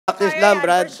Practice lang,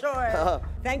 Brad. For sure.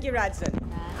 Thank you, Radson.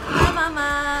 Hi,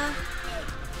 Mama!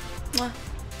 Mwah.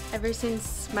 Ever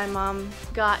since my mom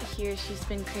got here, she's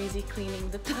been crazy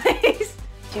cleaning the place.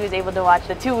 She was able to watch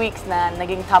the 2 weeks na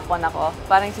naging top 1 ako.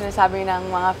 Parang sinasabi ng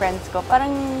mga friends ko,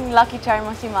 parang lucky charm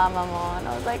mo si mama mo. And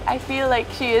I was like, I feel like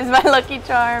she is my lucky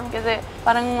charm. Kasi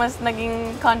parang mas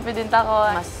naging confident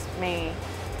ako. Mas may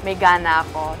gana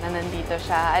ako na nandito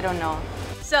siya. I don't know.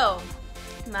 So,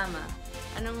 Mama,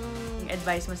 anong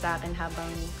advice mo sa akin habang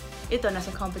ito,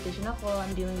 nasa competition ako,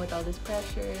 I'm dealing with all this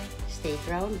pressure? Stay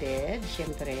grounded,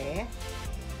 syempre.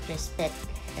 Respect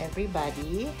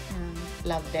everybody.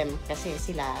 Love them kasi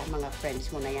sila, mga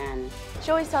friends mo na yan.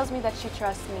 She always tells me that she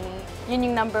trusts me.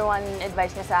 Yun yung #1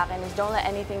 advice niya sa akin is don't let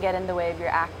anything get in the way of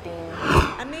your acting.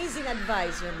 Amazing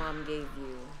advice your mom gave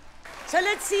you. So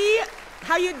let's see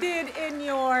how you did in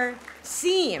your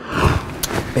scene.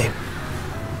 Babe.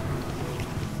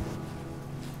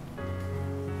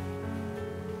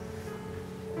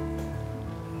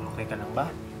 Okay ka lang ba?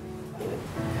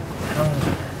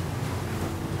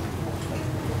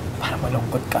 Parang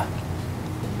malungkot ka.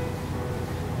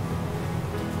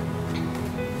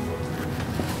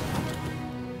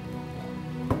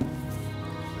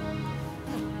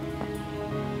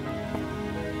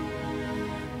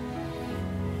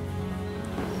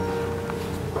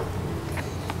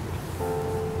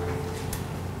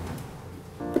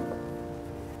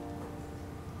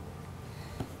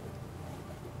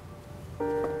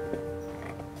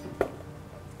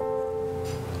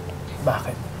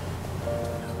 Bakit?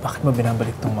 Bakit mo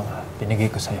binabalik tong mga binigay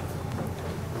ko sa'yo?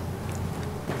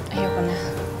 Ayoko na.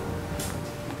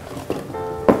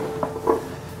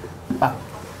 Pa,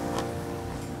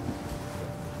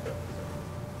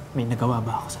 may nagawa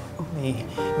ba ako sa'yo? O may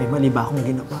mali ba akong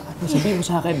ginawa? Ano sabihin mo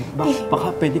sa akin?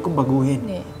 Baka pwede kong baguhin.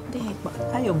 Hindi.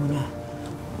 Bakit ayaw mo niya?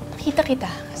 Nakita kita.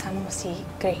 Kasama mo si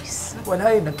Grace.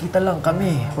 Wala eh. Nagkita lang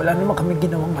kami. Wala naman kami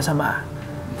ginawang masama.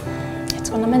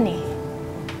 Gets ko naman eh.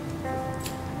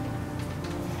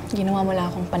 Ginawa mo lang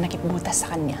akong panakip-butas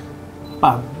sa kanya.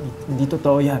 Pam, hindi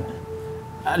totoo yan.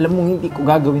 Alam mong hindi ko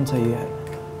gagawin sa'yo yan.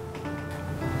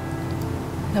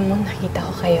 Alam mo, nakita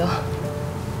ko kayo.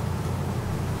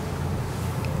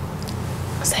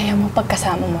 Masaya mo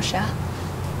pagkasama mo siya.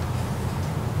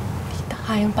 Hindi kita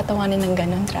kayang patawanin ng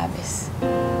ganon, Travis.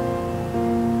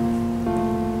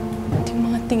 At yung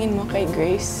mga tingin mo kay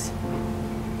Grace,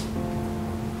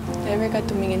 never ka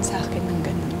tumingin sa akin ng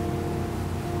ganon.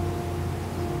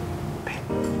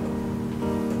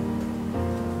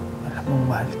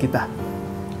 Mahal kita.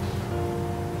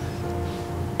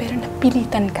 Pero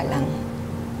napilitan ka lang.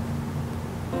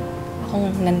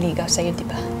 Akong nanligaw sa'yo, di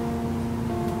ba?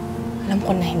 Alam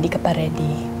ko na hindi ka pa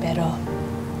ready, pero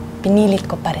pinilit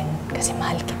ko pa rin kasi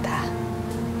mahal kita.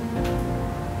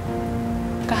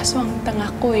 Kaso ang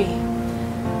tanga ko eh.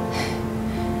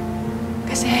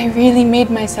 Kasi I really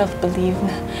made myself believe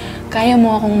na kaya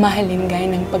mo akong mahalin gaya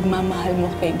ng pagmamahal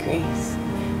mo kay Grace.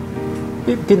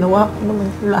 Babe, ginawa ko naman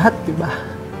lahat, di ba?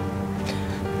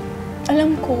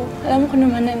 Alam ko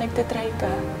naman na nagtatry ka.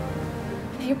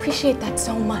 I appreciate that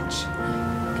so much.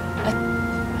 At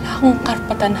wala akong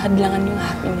karapatan hadlangan yung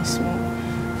happiness mo.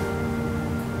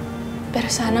 Pero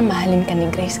sana mahalin ka ni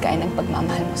Grace kaya ng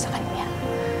pagmamahal mo sa kanya.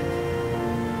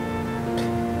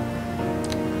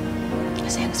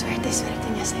 Kasi ang swerte-swerte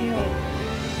niya sa'yo eh.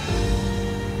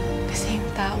 Kasi yung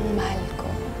taong mahal ko,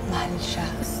 mahal siya.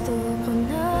 Gusto ko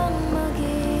nang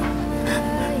maging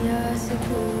malaya,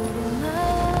 siguro na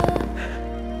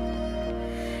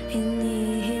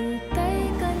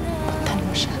hinihintay ka na. Puntan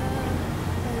mo siya.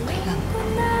 Okay lang.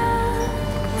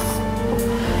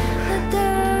 Na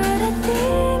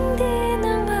darating din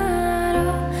ang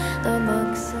araw na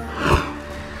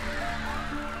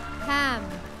Pam,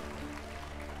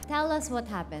 tell us what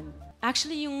happened.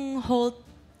 Actually, yung whole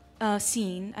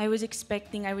scene, I was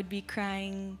expecting I would be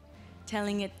crying,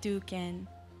 telling it to Ken.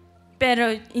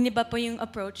 Pero iniba po yung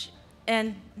approach.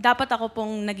 And dapat ako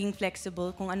pong naging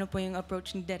flexible kung ano po yung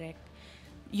approach ni Direk.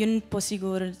 Yun po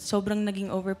siguro, sobrang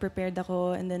naging over-prepared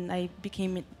ako and then I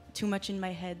became too much in my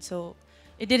head. So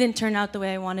it didn't turn out the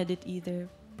way I wanted it either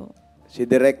po. Si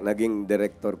Direk, naging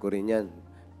director ko rin yan.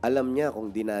 Alam niya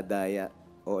kung dinadaya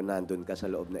o nandun ka sa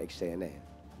loob na eksena eh.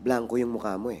 Blanco yung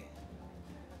mukha mo eh.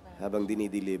 Habang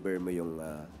dinideliver mo yung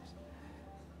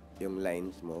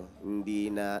lines mo,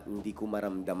 hindi ko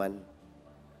maramdaman.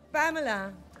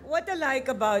 Pamela, what I like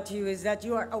about you is that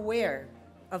you are aware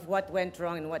of what went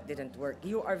wrong and what didn't work.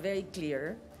 You are very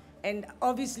clear, and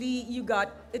obviously you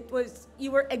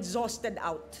were exhausted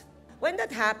out. When that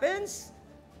happens,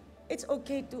 it's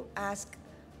okay to ask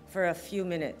for a few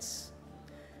minutes.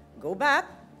 Go back,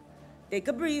 take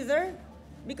a breather,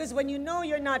 Because when you know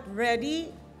you're not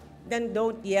ready, then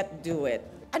don't yet do it.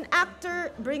 An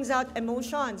actor brings out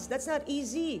emotions. That's not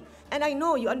easy. And I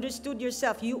know you understood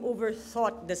yourself. You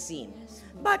overthought the scene.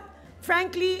 But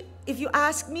frankly, if you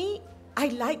ask me, I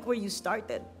like where you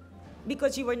started.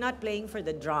 Because you were not playing for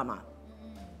the drama.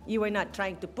 You were not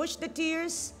trying to push the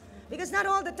tears. Because not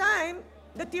all the time,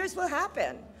 the tears will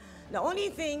happen. The only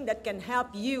thing that can help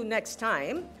you next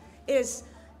time is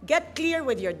get clear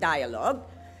with your dialogue.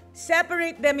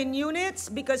 Separate them in units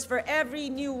because for every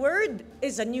new word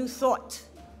is a new thought.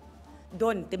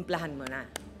 Doon, timplahan mo na.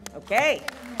 Okay?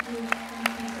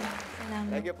 Salamat.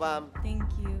 Thank you, Pam. Thank